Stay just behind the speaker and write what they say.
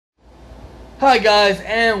Hi guys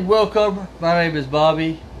and welcome. My name is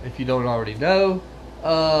Bobby, if you don't already know.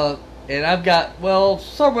 And I've got, well,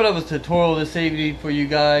 somewhat of a tutorial this evening for you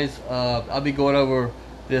guys. I'll be going over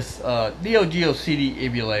this NeoGeo CD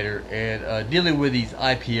emulator and dealing with these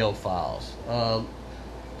IPL files.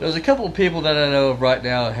 There's a couple of people that I know of right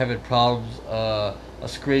now having problems. A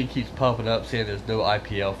screen keeps popping up saying there's no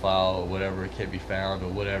IPL file or whatever, it can't be found or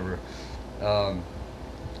whatever.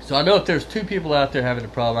 So I know if there's two people out there having a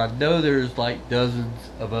problem, I know there's like dozens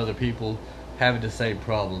of other people having the same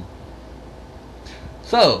problem.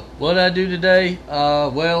 So what did I do today?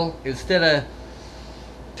 Well, instead of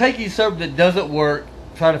taking something that doesn't work,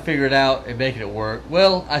 trying to figure it out and making it work,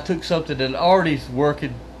 well, I took something that already's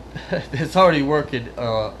working, that's already working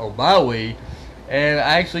on my Wii, and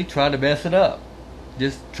I actually tried to mess it up.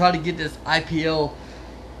 Just try to get this IPL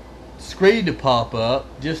screen to pop up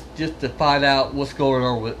just to find out what's going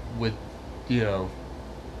on with you know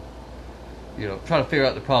trying to figure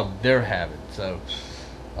out the problem they're having. So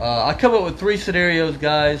I come up with 3 scenarios,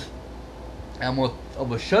 guys. I'm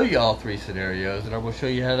gonna show you all 3 scenarios, and I'm gonna show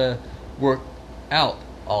you how to work out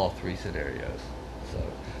all 3 scenarios. So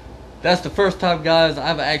that's the first time, guys,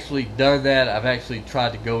 I've actually done that. I've actually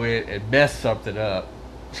tried to go in and mess something up.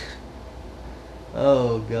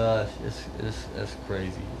 Oh gosh, it's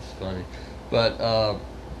crazy. It's funny, but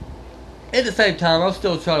at the same time, I'm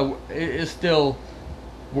still trying to. It's still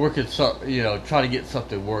working. Trying to get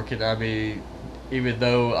something working. I mean, even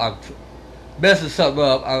though I'm messing something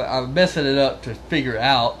up, I'm messing it up to figure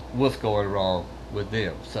out what's going wrong with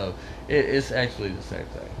them. So it's actually the same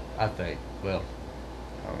thing, I think. Well,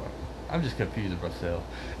 I don't know. I'm just confusing myself.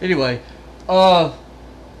 Anyway,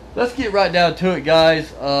 let's get right down to it,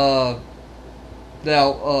 guys.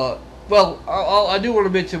 Now, I do want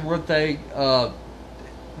to mention one thing.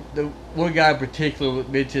 The one guy in particular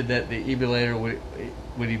mentioned that the emulator,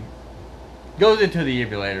 when he goes into the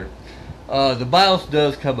emulator, the BIOS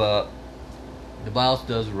does come up, the BIOS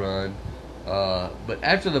does run, but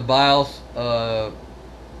after the BIOS,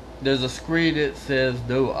 there's a screen that says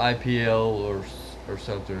no IPL or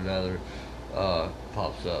something or another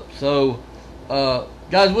pops up. So,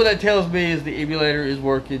 guys, what that tells me is the emulator is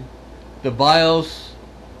working. The BIOS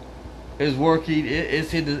is working.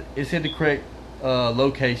 It's in the correct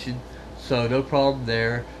location, so no problem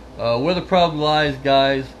there. Where the problem lies,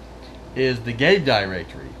 guys, is the game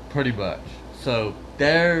directory, pretty much. So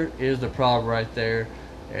there is the problem right there,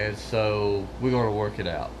 and so we're going to work it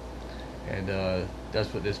out, and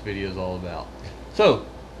that's what this video is all about. So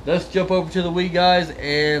let's jump over to the Wii, guys,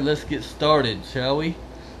 and let's get started, shall we?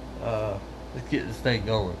 Let's get this thing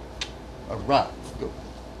going. All right, let's go.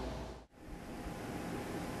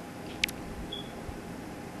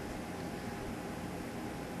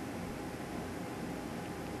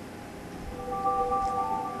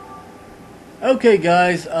 Okay,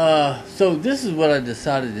 guys, so this is what I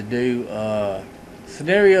decided to do.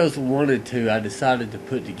 Scenarios 1 and 2 I decided to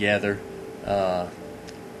put together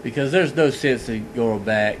because there's no sense in going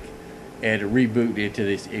back and rebooting into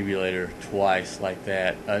this emulator twice like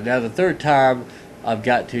that. Now the third time I've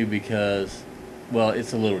got to, because, well,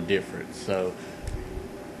 it's a little different. So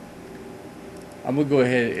I'm going to go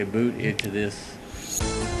ahead and boot into this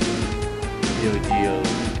NeoGeo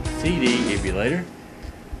CD emulator.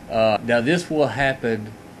 Now this will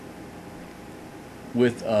happen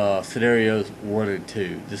with scenarios 1 and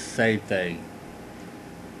 2. The same thing.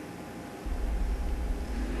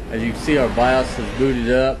 As you can see, our BIOS is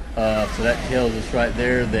booted up, so that tells us right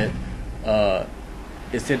there that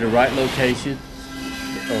it's in the right location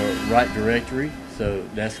or right directory. So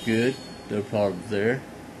that's good. No problems there.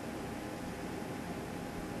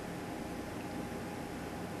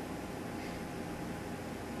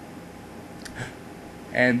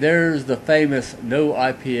 And there's the famous no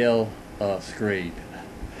IPL screen.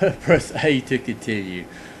 Press A to continue.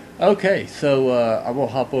 Okay, so I'm going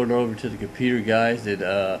to hop on over to the computer, guys,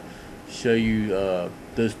 and show you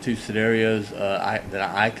those 2 scenarios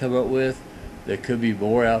that I come up with. There could be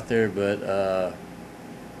more out there, but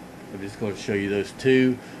I'm just going to show you those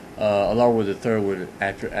 2, along with the third one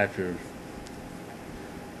after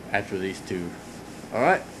these 2.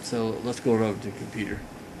 Alright, so let's go over to the computer.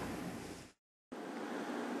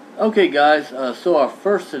 Okay, guys, so our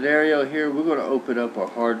first scenario here, we're going to open up our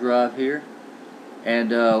hard drive here,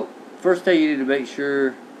 and first thing you need to make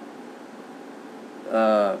sure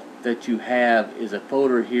that you have is a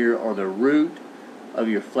folder here on the root of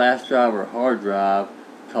your flash drive or hard drive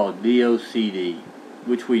called Neo CD,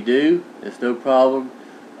 which we do. It's no problem.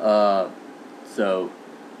 So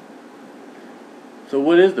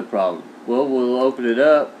what is the problem? Well, we'll open it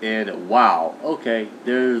up, and wow, okay,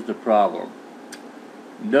 there's the problem.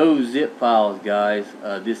 no zip files, guys.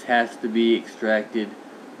 This has to be extracted.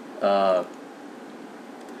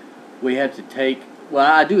 We have to take,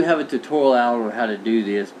 well, I do have a tutorial out on how to do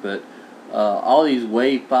this, but all these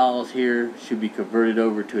WAV files here should be converted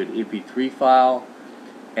over to an MP3 file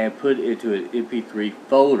and put into an MP3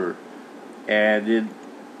 folder. And then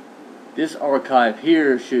this archive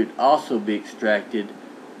here should also be extracted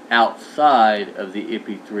outside of the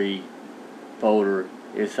MP3 folder,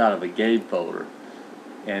 inside of a game folder.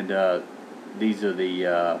 And these are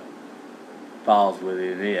the files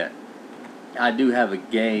within it. I do have a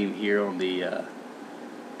game here on the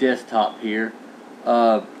desktop here.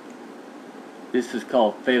 This is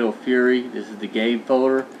called Fatal Fury. This is the game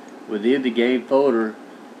folder. Within the game folder,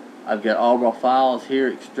 I've got all my files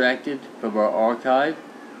here extracted from our archive,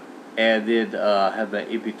 and then I have an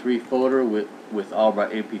MP3 folder with all my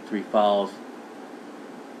MP3 files,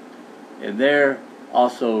 and they're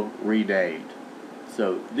also renamed.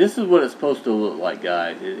 So this is what it's supposed to look like,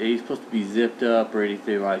 guys. It ain't supposed to be zipped up or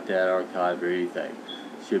anything like that, archived or anything.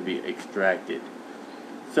 It should be extracted.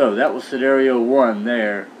 So that was scenario 1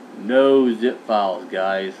 there. No zip files,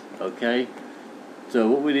 guys. Okay? So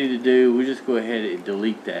what we need to do, we just go ahead and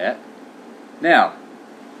delete that. Now,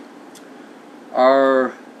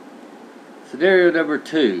 our scenario number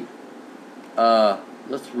 2.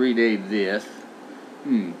 Let's rename this.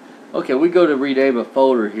 Okay, we go to rename a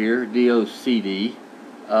folder here, NeoGeo CD.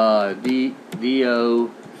 NeoGeo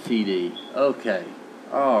CD. Okay.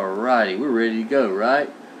 Alrighty, we're ready to go, right?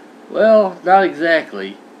 Well, not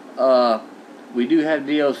exactly. We do have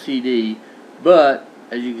NeoGeo CD, but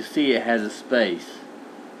as you can see, it has a space.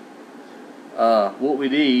 What we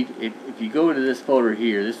need, if you go into this folder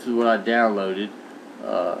here, this is what I downloaded.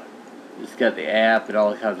 It's got the app and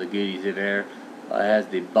all kinds of goodies in there. It has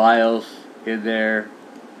the BIOS in there.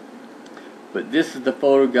 But this is the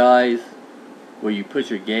folder, guys, where you put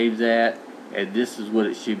your games at, and this is what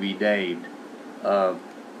it should be named.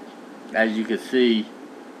 As you can see,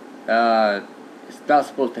 it's not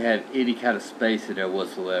supposed to have any kind of space in there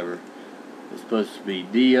whatsoever. It's supposed to be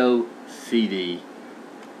NeoGeo CD.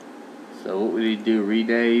 So what we need to do,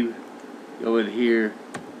 rename, go in here,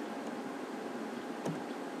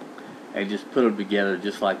 and just put them together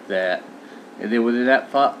just like that. And then within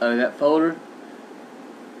that folder,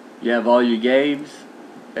 you have all your games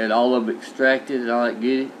and all of them extracted and all that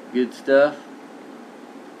good stuff,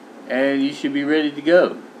 and you should be ready to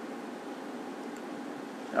go.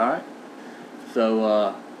 Alright,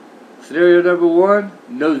 so scenario number 1,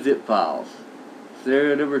 no zip files.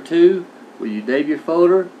 Scenario number 2, when you name your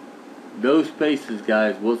folder, no spaces,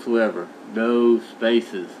 guys, whatsoever. No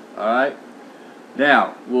spaces. Alright,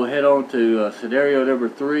 now we'll head on to scenario number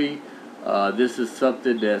 3. This is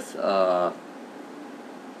something that's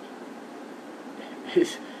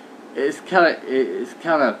it's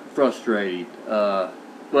kind of frustrating.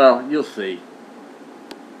 Well, you'll see.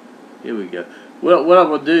 Here we go. Well, what I'm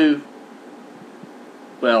gonna do.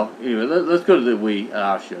 Well, anyway, let's go to the Wii, and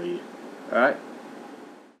I'll show you. All right.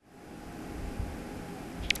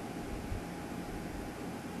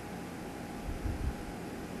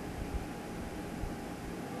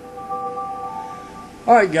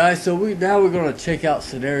 Alright guys, so now we're going to check out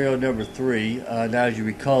scenario number 3. Now as you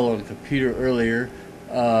recall on the computer earlier,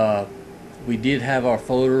 we did have our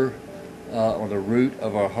folder on the root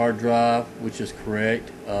of our hard drive, which is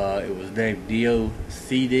correct. It was named NeoGeo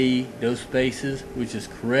CD, no spaces, which is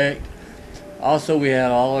correct. Also, we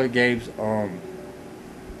had all our games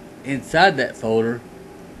inside that folder,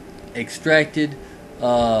 extracted,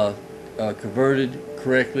 converted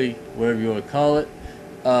correctly, whatever you want to call it.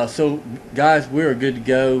 So guys, we're good to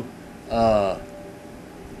go.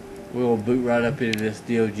 We'll boot right up into this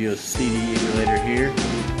NeoGeo CD emulator here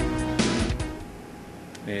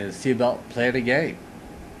and see about playing a game.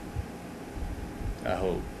 I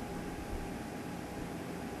hope.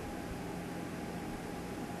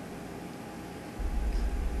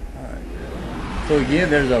 Alright. So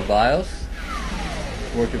again, there's our BIOS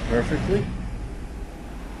working perfectly.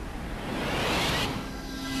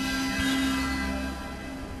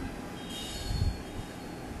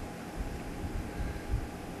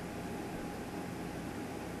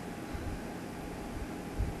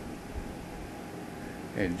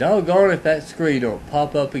 And doggone if that screen don't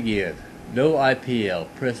pop up again. No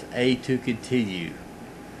IPL. Press A to continue.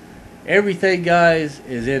 Everything, guys,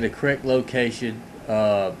 is in the correct location.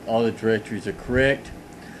 All the directories are correct.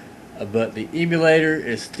 But the emulator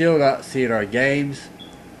is still not seeing our games.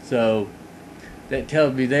 So that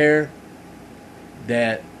tells me there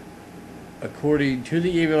that according to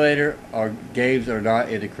the emulator, our games are not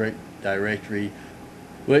in the correct directory.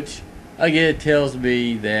 Which Again, it tells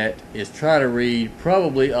me that it's trying to read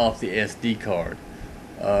probably off the SD card.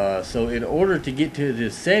 So in order to get to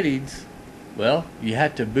the settings, well, you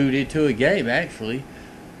have to boot into a game actually,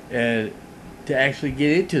 and to actually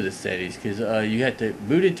get into the settings, because you have to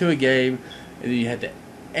boot into a game, and then you have to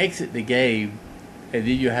exit the game, and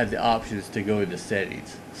then you have the options to go into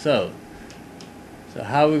settings. So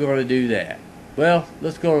how are we going to do that? Well,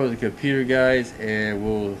 let's go over to the computer, guys, and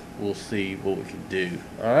we'll see what we can do.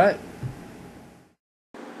 All right.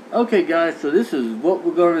 Okay, guys. So this is what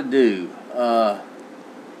we're going to do.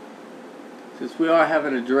 Since we are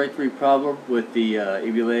having a directory problem with the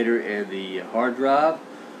emulator and the hard drive,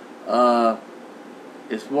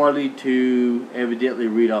 it's wanting to evidently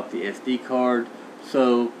read off the SD card.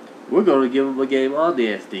 So we're going to give them a game on the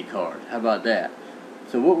SD card. How about that?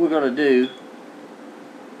 So what we're going to do,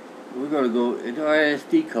 we're going to go into our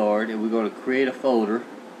SD card and we're going to create a folder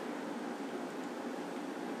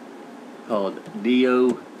called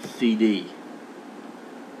NeoGeo CD.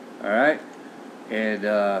 Alright? And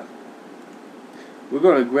we're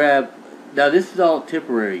going to grab, now this is all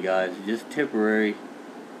temporary, guys, just temporary.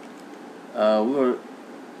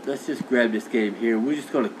 Let's just grab this game here. We're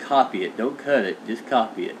just going to copy it. Don't cut it, just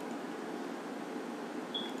copy it.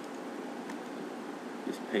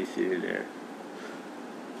 Just paste it in there.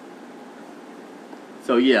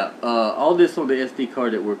 So yeah, all this on the SD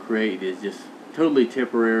card that we're creating is just totally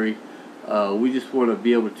temporary. We just want to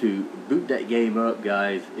be able to boot that game up,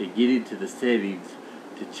 guys, and get into the settings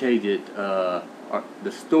to change it, the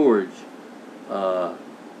storage to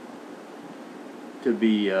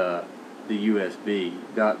be the USB,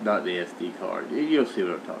 not the SD card. You'll see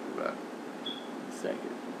what I'm talking about in a second.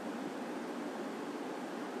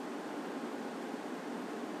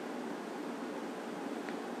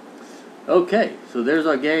 Okay, so there's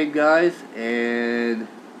our game, guys, and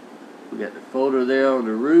we got the folder there on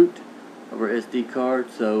the root of our SD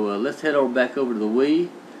card. So let's head on back over to the Wii,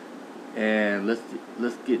 and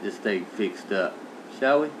let's get this thing fixed up,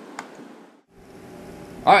 shall we?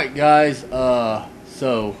 All right, guys.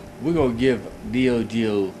 So we're gonna give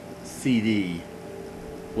NeoGeo CD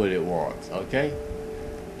what it wants. Okay.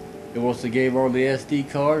 It wants a game on the SD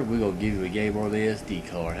card. We're gonna give you a game on the SD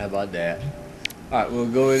card. How about that? Alright, we'll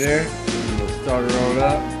go in there, we'll start it on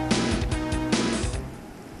up.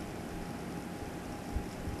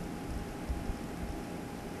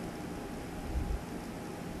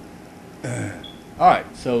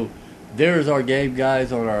 Alright, so there's our game,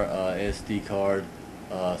 guys, on our SD card.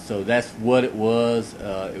 So that's what it was.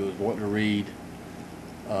 It was wanting to read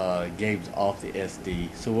games off the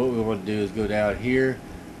SD. So what we want to do is go down here,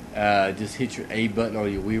 just hit your A button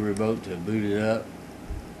on your Wii remote to boot it up.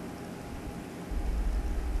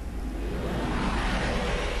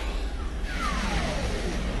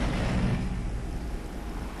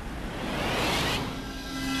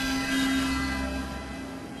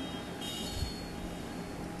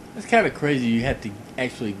 It's kind of crazy. You have to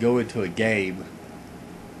actually go into a game,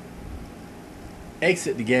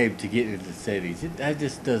 exit the game to get into the settings. That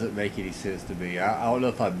just doesn't make any sense to me. I don't know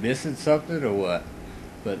if I'm missing something or what.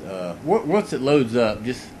 But once it loads up,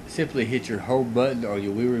 just simply hit your home button on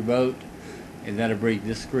your Wii remote, and that'll bring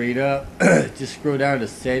this screen up. Just scroll down to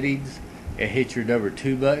settings and hit your number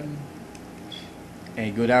 2 button,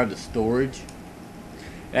 and go down to storage.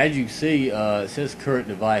 As you can see, it says current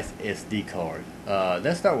device SD card.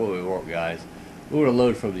 That's not what we want, guys. We want to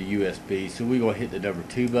load from the USB, so we're going to hit the number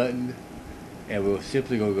 2 button, and we're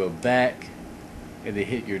simply going to go back, and then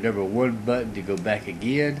hit your number 1 button to go back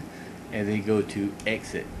again, and then go to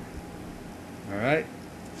exit. Alright?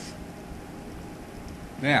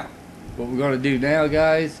 Now, what we're going to do now,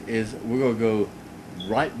 guys, is we're going to go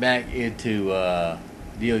right back into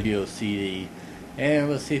NeoGeo CD, and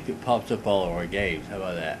let's see if it pops up all of our games. How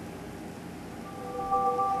about that?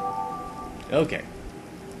 Okay.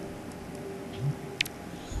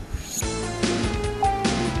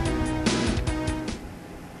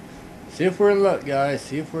 See if we're in luck, guys.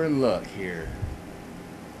 See if we're in luck here.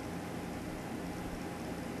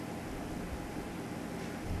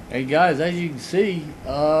 And guys, as you can see,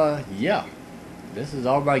 yeah, this is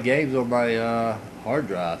all my games on my hard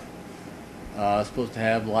drive. I'm supposed to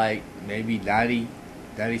have like maybe 90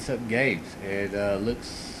 something games, and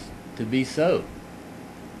looks to be so.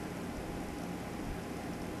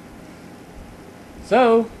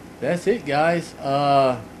 So that's it, guys.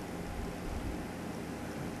 Let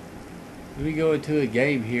me go into a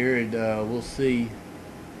game here, and we'll see.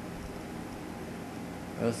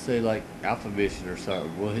 Let's say like Alpha Mission or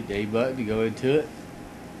something. We'll hit the A button to go into it.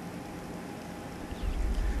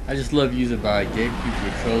 I just love using my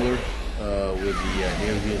GameCube controller with the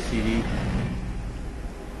NeoGeo CD.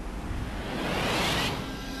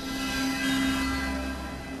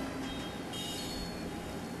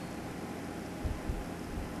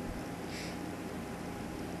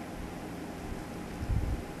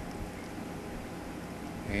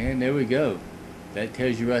 And there we go. That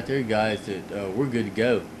tells you right there, guys, that we're good to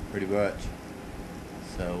go, pretty much.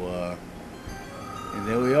 So, and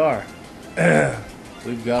there we are.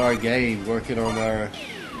 We've got our game working on our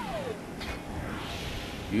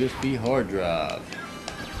USB hard drive.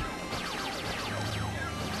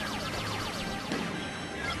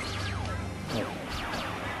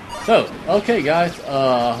 So, okay guys,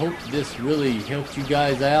 I hope this really helped you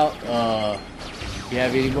guys out. If you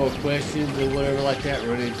have any more questions or whatever like that,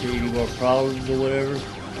 run into any more problems or whatever,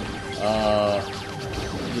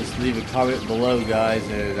 just leave a comment below, guys,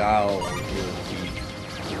 and I'll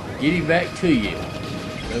be getting back to you.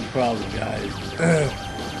 No problem, guys.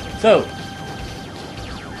 So,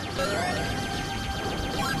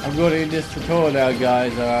 I'm going to end this tutorial now,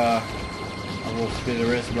 guys. I'm going to spend the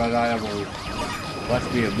rest of my night. I'm going to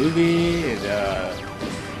watch me a movie and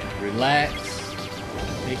relax,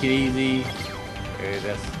 take it easy, and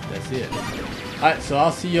that's it. Alright, so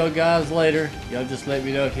I'll see y'all guys later. Y'all just let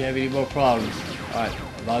me know if you have any more problems. Alright,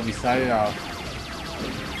 Bobby signing off.